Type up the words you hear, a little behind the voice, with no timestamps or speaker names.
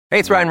Hey,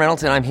 it's Ryan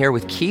Reynolds, and I'm here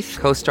with Keith,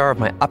 co-star of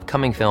my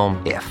upcoming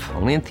film, If,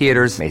 only in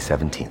theaters May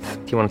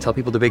 17th. Do you want to tell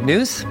people the big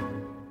news?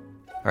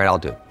 All right, I'll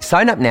do it.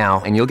 Sign up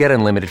now and you'll get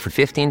unlimited for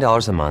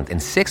 $15 a month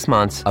and 6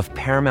 months of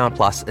Paramount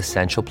Plus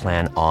Essential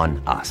Plan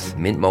on us.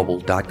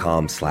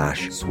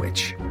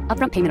 MintMobile.com/switch.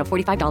 Upfront payment of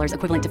 $45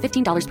 equivalent to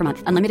 $15 per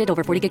month. Unlimited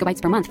over 40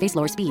 gigabytes per month. Face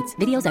lower speeds.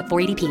 Videos at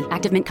 480p.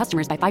 Active Mint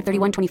customers by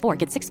 531.24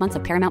 get 6 months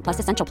of Paramount Plus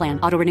Essential Plan.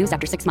 Auto renews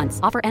after 6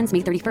 months. Offer ends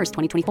May 31st,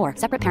 2024.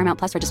 Separate Paramount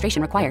Plus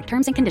registration required.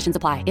 Terms and conditions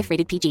apply if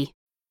rated PG.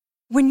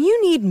 When you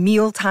need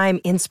mealtime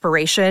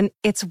inspiration,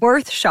 it's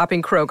worth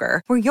shopping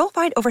Kroger, where you'll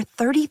find over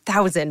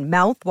 30,000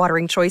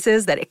 mouth-watering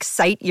choices that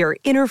excite your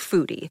inner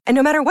foodie. And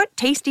no matter what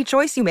tasty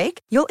choice you make,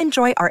 you'll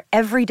enjoy our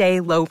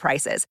everyday low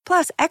prices,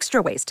 plus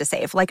extra ways to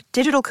save, like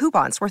digital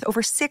coupons worth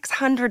over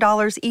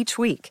 $600 each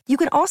week. You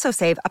can also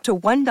save up to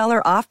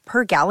 $1 off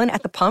per gallon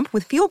at the pump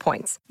with fuel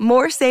points.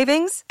 More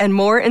savings and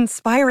more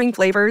inspiring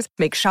flavors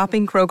make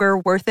shopping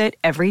Kroger worth it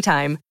every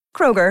time.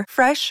 Kroger,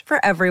 fresh for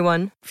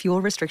everyone.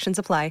 Fuel restrictions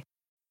apply.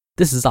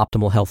 This is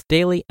Optimal Health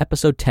Daily,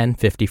 episode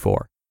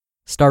 1054,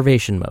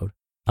 Starvation Mode,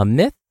 a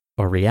Myth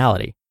or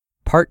Reality,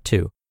 Part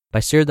 2,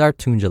 by Serdar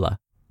Tuncali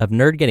of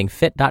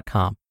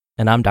nerdgettingfit.com,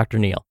 and I'm Dr.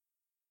 Neil.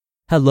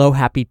 Hello,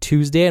 happy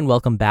Tuesday, and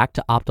welcome back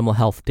to Optimal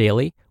Health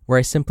Daily, where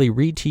I simply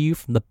read to you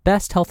from the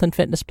best health and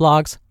fitness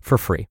blogs for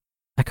free.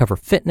 I cover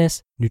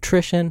fitness,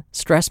 nutrition,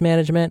 stress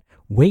management,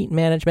 weight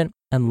management,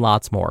 and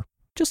lots more,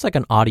 just like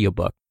an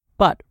audiobook,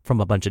 but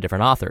from a bunch of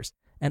different authors,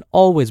 and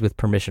always with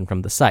permission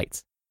from the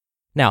sites.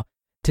 Now,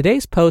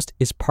 today's post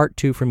is part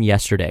 2 from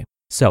yesterday,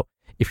 so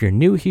if you're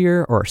new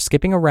here or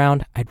skipping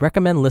around, I'd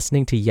recommend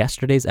listening to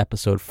yesterday's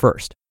episode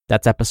first.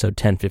 That's episode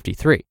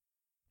 1053.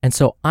 And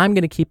so I'm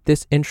going to keep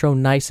this intro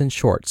nice and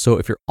short, so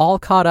if you're all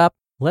caught up,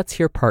 let's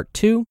hear part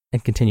 2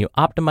 and continue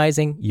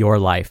optimizing your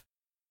life.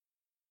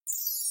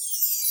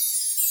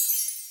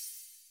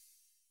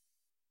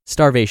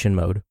 Starvation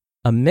Mode,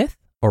 a Myth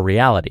or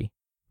Reality,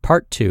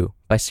 Part 2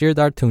 by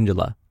Serdar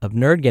Tuncali of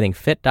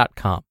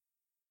nerdgettingfit.com.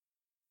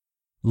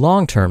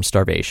 Long-term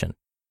starvation.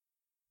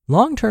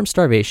 Long-term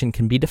starvation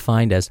can be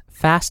defined as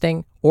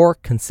fasting or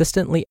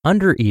consistently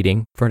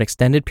under-eating for an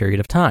extended period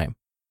of time.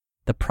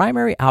 The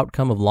primary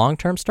outcome of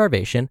long-term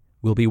starvation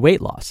will be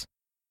weight loss.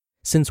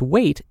 Since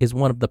weight is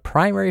one of the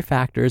primary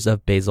factors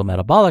of basal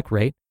metabolic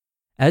rate,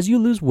 as you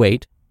lose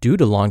weight due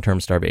to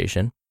long-term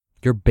starvation,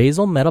 your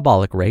basal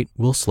metabolic rate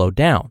will slow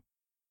down.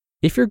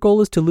 If your goal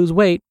is to lose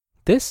weight,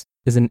 this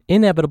is an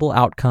inevitable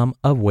outcome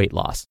of weight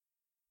loss.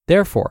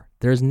 Therefore,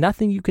 there is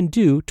nothing you can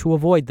do to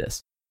avoid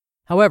this.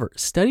 However,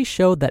 studies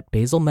show that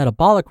basal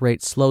metabolic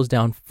rate slows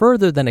down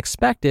further than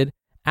expected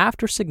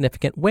after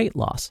significant weight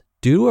loss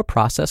due to a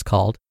process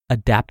called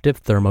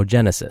adaptive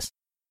thermogenesis.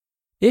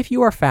 If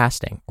you are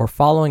fasting or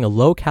following a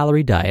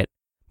low-calorie diet,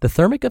 the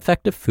thermic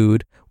effect of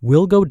food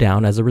will go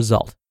down as a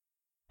result.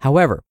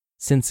 However,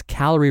 since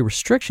calorie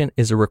restriction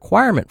is a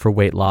requirement for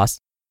weight loss,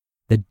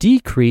 the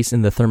decrease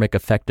in the thermic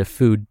effect of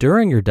food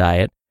during your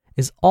diet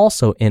is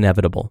also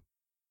inevitable.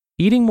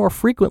 Eating more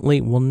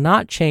frequently will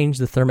not change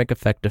the thermic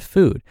effect of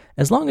food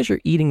as long as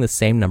you're eating the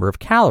same number of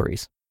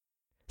calories.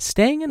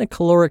 Staying in a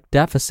caloric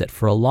deficit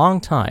for a long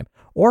time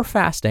or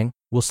fasting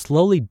will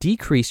slowly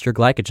decrease your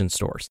glycogen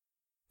stores.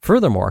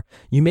 Furthermore,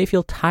 you may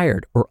feel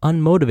tired or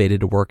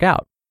unmotivated to work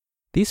out.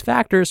 These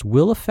factors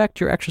will affect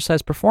your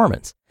exercise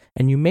performance,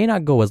 and you may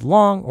not go as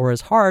long or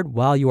as hard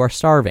while you are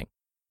starving.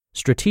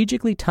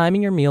 Strategically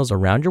timing your meals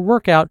around your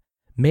workout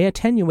may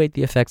attenuate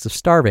the effects of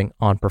starving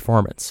on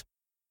performance.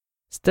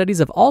 Studies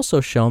have also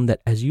shown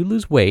that as you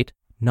lose weight,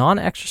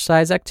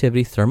 non-exercise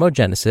activity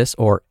thermogenesis,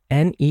 or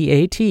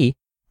NEAT,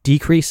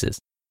 decreases.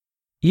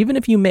 Even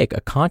if you make a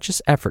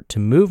conscious effort to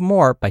move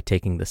more by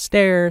taking the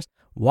stairs,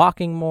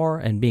 walking more,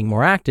 and being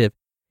more active,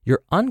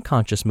 your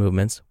unconscious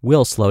movements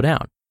will slow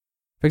down.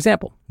 For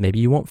example, maybe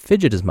you won't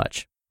fidget as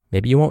much,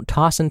 maybe you won't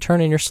toss and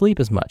turn in your sleep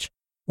as much,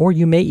 or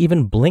you may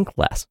even blink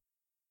less.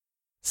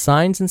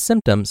 Signs and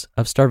symptoms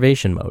of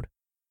starvation mode.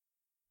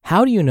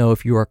 How do you know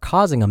if you are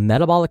causing a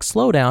metabolic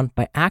slowdown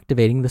by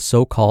activating the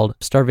so-called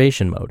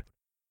starvation mode?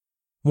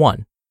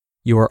 1.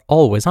 You are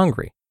always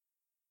hungry.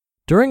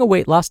 During a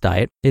weight loss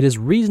diet, it is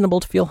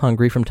reasonable to feel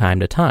hungry from time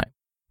to time.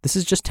 This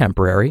is just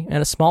temporary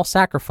and a small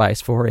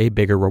sacrifice for a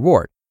bigger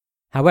reward.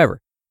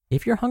 However,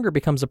 if your hunger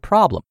becomes a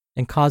problem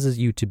and causes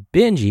you to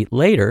binge eat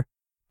later,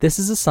 this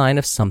is a sign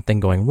of something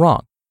going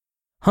wrong.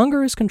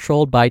 Hunger is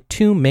controlled by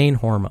 2 main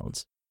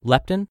hormones,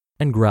 leptin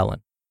and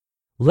ghrelin.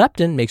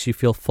 Leptin makes you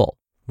feel full,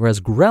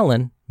 whereas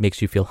ghrelin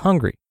makes you feel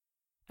hungry.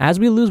 As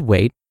we lose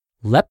weight,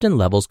 leptin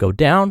levels go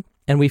down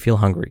and we feel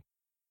hungry.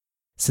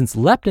 Since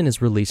leptin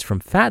is released from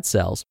fat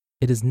cells,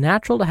 it is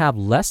natural to have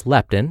less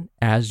leptin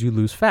as you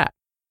lose fat.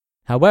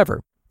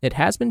 However, it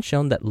has been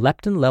shown that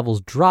leptin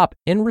levels drop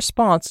in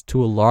response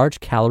to a large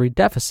calorie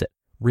deficit,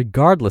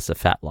 regardless of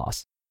fat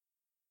loss.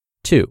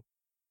 2.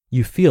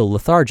 You feel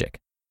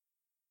lethargic.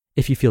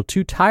 If you feel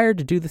too tired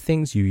to do the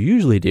things you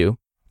usually do,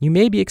 you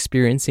may be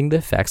experiencing the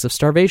effects of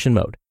starvation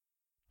mode.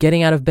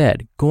 Getting out of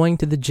bed, going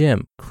to the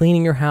gym,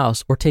 cleaning your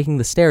house, or taking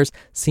the stairs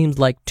seems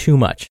like too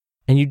much,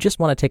 and you just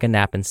want to take a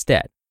nap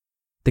instead.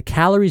 the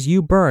calories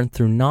you burn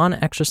through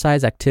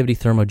non-exercise activity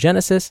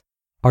thermogenesis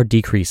are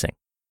decreasing.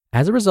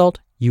 As a result,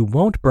 you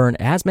won't burn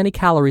as many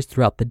calories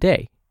throughout the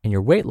day, and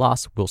your weight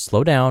loss will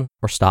slow down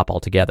or stop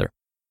altogether.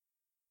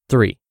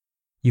 3.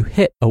 You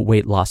hit a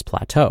weight loss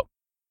plateau.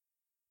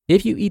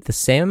 If you eat the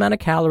same amount of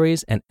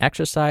calories and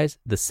exercise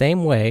the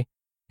same way,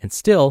 and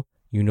still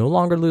you no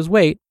longer lose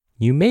weight,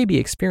 you may be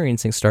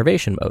experiencing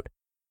starvation mode.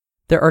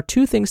 There are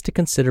 2 things to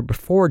consider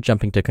before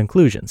jumping to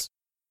conclusions.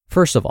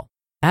 First of all,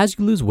 as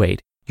you lose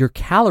weight, your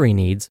calorie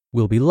needs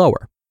will be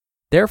lower.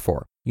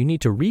 Therefore, you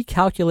need to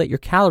recalculate your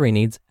calorie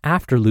needs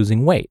after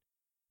losing weight.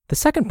 The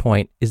second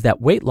point is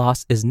that weight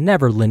loss is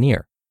never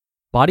linear.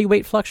 Body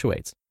weight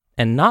fluctuates,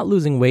 and not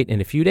losing weight in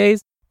a few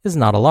days is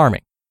not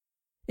alarming.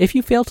 If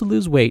you fail to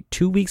lose weight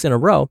 2 weeks in a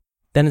row,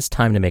 then it's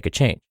time to make a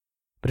change.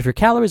 But if your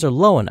calories are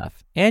low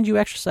enough and you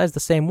exercise the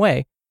same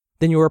way,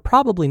 then you are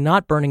probably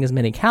not burning as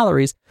many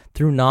calories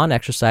through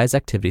non-exercise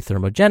activity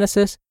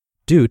thermogenesis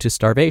due to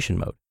starvation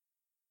mode.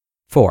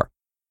 4.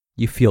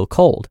 You feel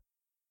cold.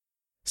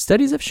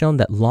 Studies have shown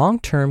that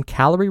long-term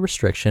calorie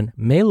restriction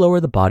may lower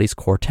the body's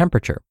core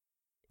temperature.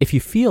 If you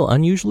feel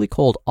unusually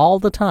cold all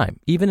the time,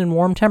 even in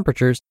warm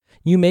temperatures,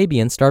 you may be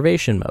in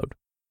starvation mode.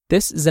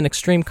 This is an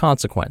extreme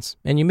consequence,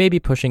 and you may be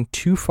pushing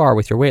too far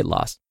with your weight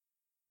loss.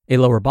 A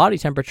lower body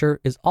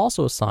temperature is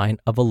also a sign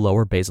of a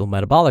lower basal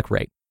metabolic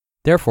rate.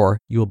 Therefore,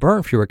 you will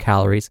burn fewer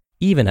calories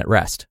even at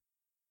rest.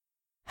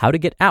 How to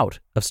get out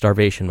of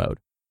starvation mode.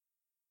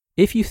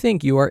 If you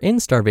think you are in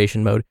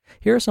starvation mode,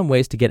 here are some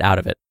ways to get out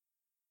of it.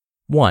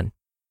 1.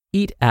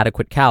 Eat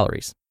adequate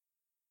calories.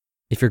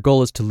 If your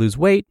goal is to lose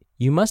weight,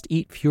 you must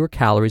eat fewer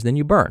calories than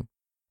you burn.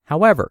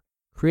 However,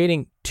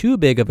 creating too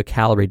big of a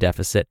calorie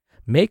deficit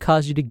may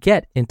cause you to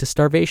get into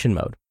starvation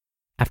mode.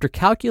 After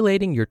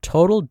calculating your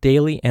total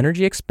daily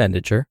energy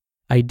expenditure,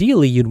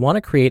 ideally you'd want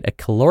to create a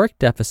caloric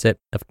deficit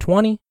of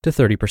 20 to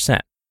 30%.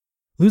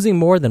 Losing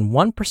more than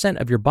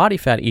 1% of your body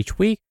fat each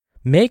week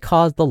may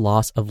cause the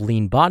loss of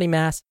lean body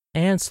mass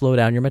and slow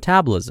down your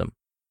metabolism.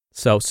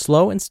 So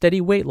slow and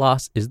steady weight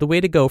loss is the way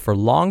to go for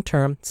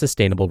long-term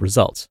sustainable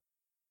results.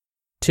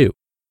 2.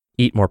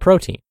 Eat more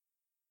protein.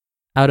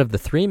 Out of the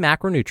 3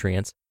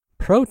 macronutrients,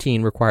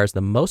 protein requires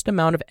the most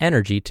amount of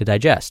energy to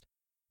digest.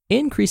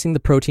 Increasing the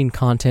protein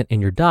content in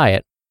your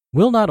diet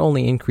will not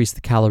only increase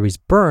the calories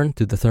burned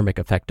through the thermic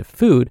effect of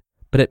food,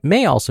 but it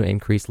may also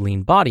increase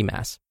lean body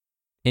mass.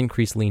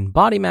 Increased lean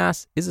body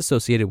mass is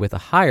associated with a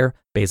higher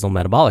basal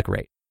metabolic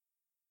rate.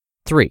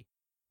 3.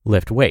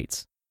 Lift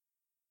weights.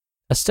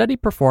 A study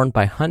performed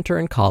by Hunter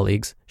and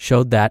colleagues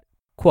showed that,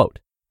 quote,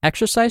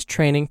 exercise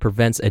training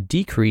prevents a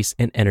decrease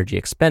in energy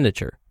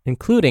expenditure,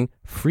 including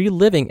free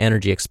living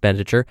energy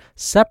expenditure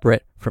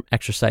separate from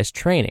exercise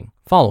training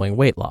following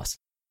weight loss,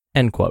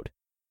 end quote.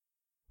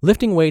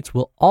 Lifting weights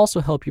will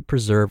also help you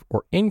preserve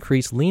or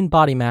increase lean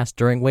body mass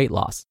during weight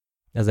loss.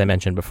 As I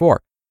mentioned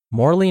before,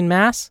 more lean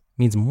mass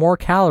means more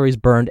calories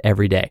burned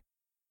every day.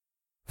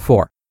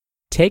 4.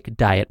 Take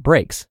diet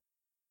breaks.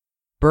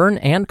 Byrne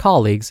and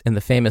colleagues in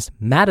the famous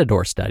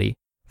Matador study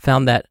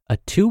found that a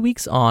 2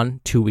 weeks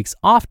on, 2 weeks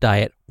off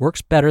diet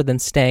works better than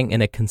staying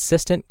in a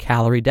consistent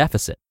calorie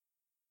deficit.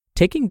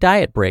 Taking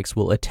diet breaks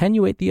will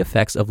attenuate the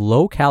effects of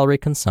low calorie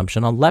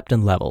consumption on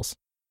leptin levels.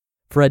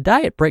 For a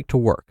diet break to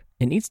work,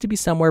 it needs to be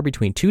somewhere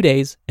between 2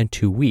 days and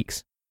 2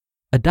 weeks.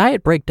 A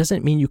diet break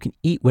doesn't mean you can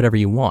eat whatever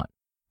you want.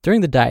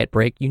 During the diet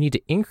break, you need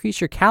to increase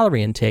your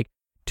calorie intake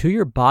to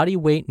your body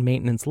weight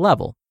maintenance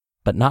level,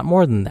 but not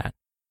more than that.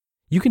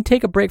 You can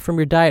take a break from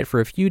your diet for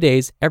a few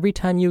days every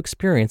time you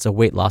experience a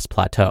weight loss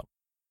plateau.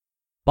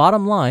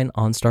 Bottom line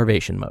on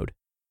starvation mode.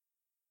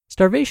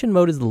 Starvation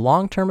mode is the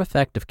long-term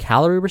effect of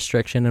calorie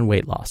restriction and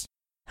weight loss.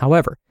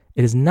 However,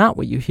 it is not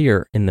what you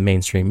hear in the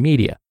mainstream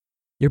media.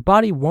 Your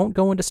body won't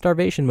go into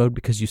starvation mode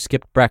because you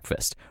skipped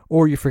breakfast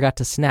or you forgot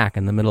to snack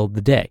in the middle of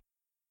the day.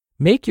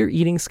 Make your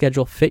eating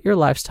schedule fit your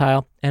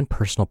lifestyle and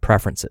personal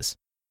preferences.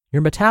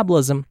 Your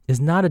metabolism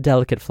is not a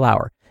delicate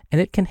flower, and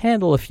it can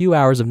handle a few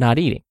hours of not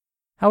eating.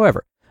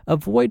 However,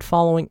 avoid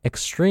following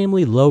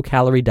extremely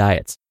low-calorie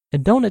diets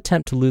and don't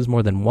attempt to lose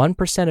more than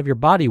 1% of your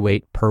body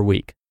weight per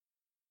week.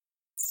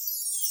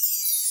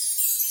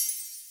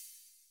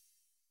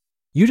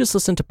 You just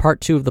listened to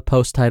part 2 of the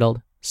post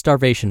titled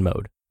Starvation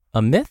Mode,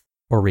 a Myth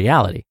or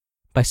Reality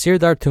by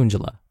Serdar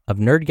Tuncali of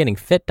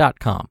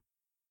nerdgettingfit.com.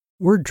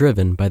 We're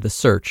driven by the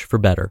search for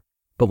better,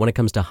 but when it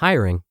comes to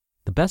hiring,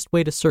 the best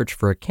way to search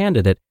for a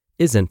candidate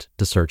isn't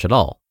to search at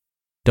all.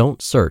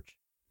 Don't search,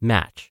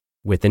 match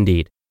with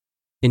Indeed.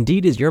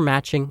 Indeed is your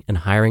matching and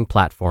hiring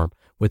platform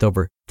with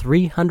over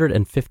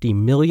 350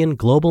 million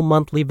global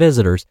monthly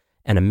visitors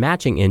and a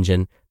matching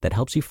engine that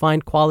helps you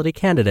find quality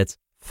candidates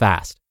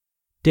fast.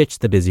 Ditch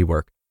the busy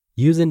work.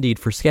 Use Indeed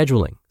for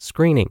scheduling,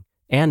 screening,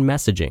 and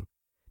messaging.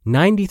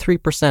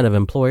 93% of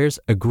employers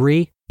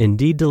agree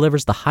Indeed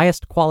delivers the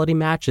highest quality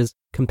matches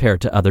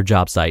compared to other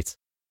job sites.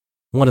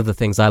 One of the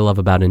things I love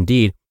about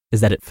Indeed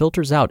is that it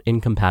filters out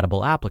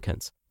incompatible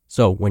applicants.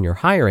 So when you're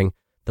hiring,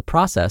 the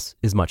process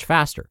is much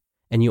faster,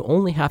 and you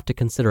only have to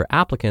consider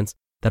applicants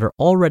that are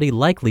already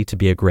likely to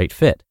be a great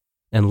fit.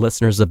 And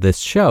listeners of this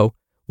show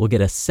will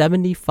get a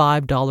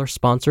 $75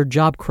 sponsored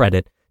job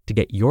credit to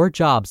get your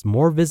jobs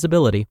more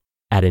visibility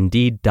at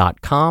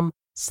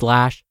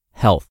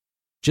Indeed.com/health.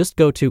 Just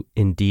go to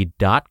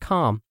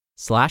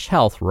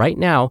Indeed.com/health right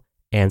now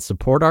and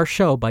support our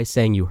show by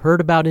saying you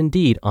heard about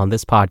Indeed on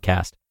this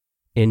podcast.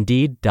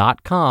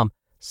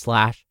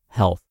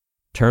 Indeed.com/health.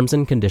 Terms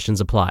and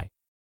conditions apply.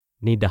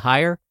 Need to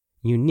hire?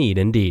 You need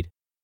Indeed.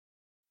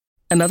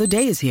 Another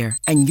day is here,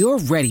 and you're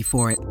ready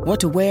for it. What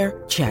to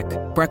wear? Check.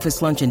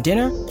 Breakfast, lunch, and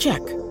dinner? Check.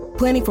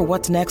 Planning for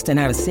what's next and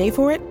how to save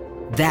for it?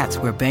 That's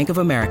where Bank of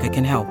America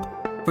can help.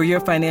 For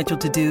your financial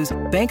to-dos,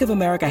 Bank of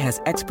America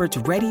has experts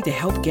ready to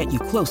help get you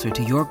closer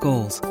to your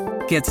goals.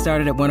 Get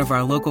started at one of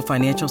our local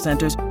financial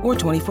centers or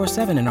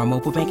 24/7 in our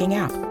mobile banking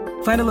app.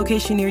 Find a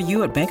location near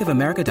you at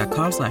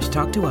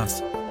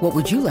bankofamerica.com/talktous. What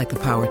would you like the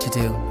power to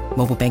do?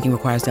 Mobile banking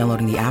requires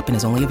downloading the app and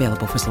is only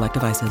available for select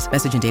devices.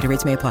 Message and data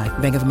rates may apply.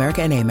 Bank of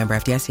America N.A., member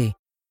FDIC.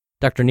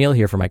 Dr. Neil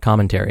here for my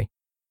commentary.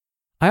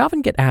 I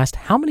often get asked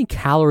how many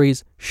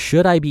calories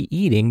should I be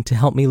eating to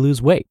help me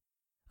lose weight?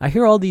 I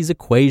hear all these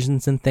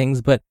equations and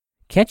things, but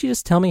can't you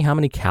just tell me how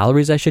many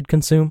calories I should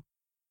consume?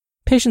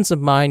 Patients of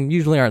mine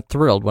usually aren't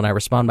thrilled when I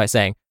respond by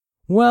saying,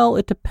 well,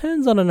 it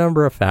depends on a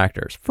number of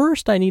factors.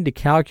 First, I need to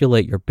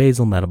calculate your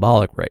basal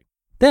metabolic rate.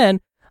 Then,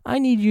 I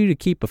need you to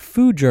keep a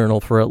food journal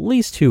for at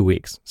least 2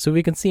 weeks so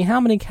we can see how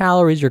many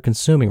calories you're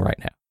consuming right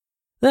now.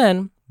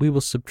 Then, we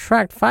will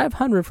subtract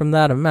 500 from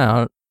that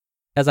amount.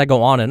 As I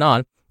go on,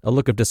 a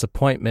look of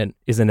disappointment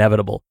is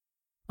inevitable.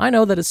 I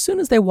know that as soon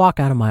as they walk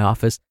out of my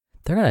office,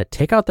 they're going to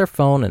take out their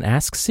phone and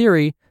ask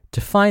Siri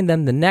to find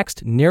them the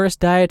next nearest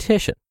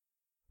dietitian.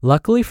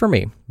 Luckily for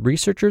me,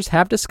 researchers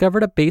have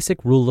discovered a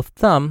basic rule of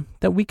thumb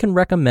that we can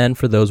recommend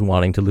for those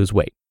wanting to lose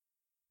weight.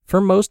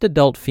 For most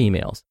adult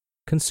females,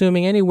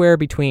 consuming anywhere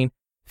between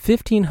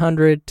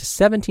 1,500 to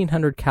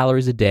 1,700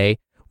 calories a day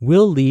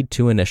will lead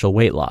to initial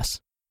weight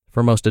loss.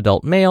 For most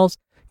adult males,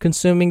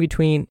 consuming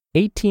between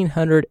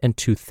 1,800 and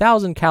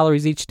 2,000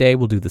 calories each day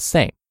will do the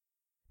same.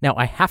 Now,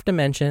 I have to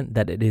mention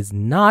that it is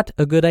not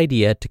a good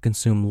idea to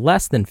consume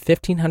less than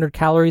 1,500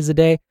 calories a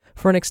day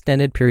for an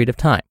extended period of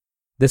time.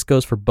 This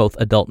goes for both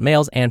adult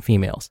males and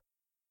females.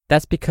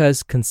 That's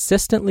because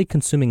consistently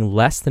consuming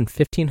less than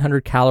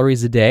 1,500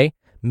 calories a day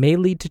may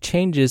lead to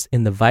changes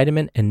in the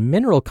vitamin and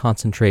mineral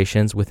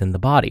concentrations within the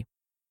body.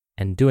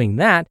 And doing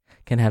that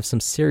can have some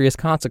serious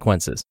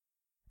consequences.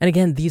 And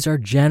again, these are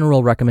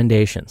general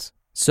recommendations.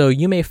 So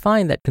you may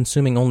find that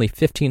consuming only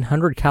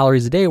 1,500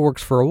 calories a day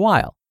works for a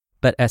while.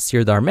 But as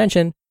Serdar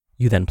mentioned,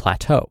 you then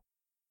plateau.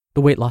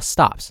 The weight loss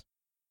stops.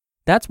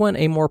 That's when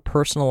a more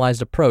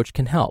personalized approach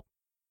can help.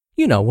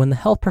 You know, when the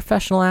health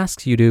professional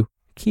asks you to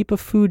keep a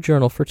food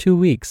journal for 2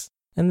 weeks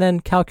and then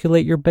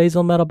calculate your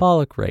basal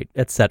metabolic rate,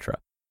 etc.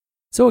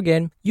 So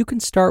again, you can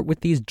start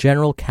with these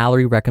general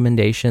calorie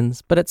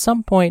recommendations, but at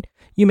some point,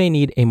 you may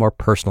need a more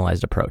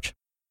personalized approach.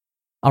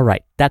 All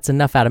right, that's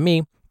enough out of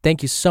me.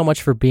 Thank you so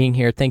much for being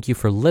here. Thank you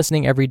for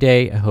listening every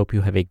day. I hope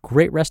you have a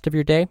great rest of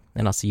your day,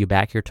 and I'll see you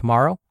back here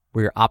tomorrow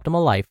where your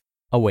optimal life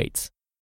awaits.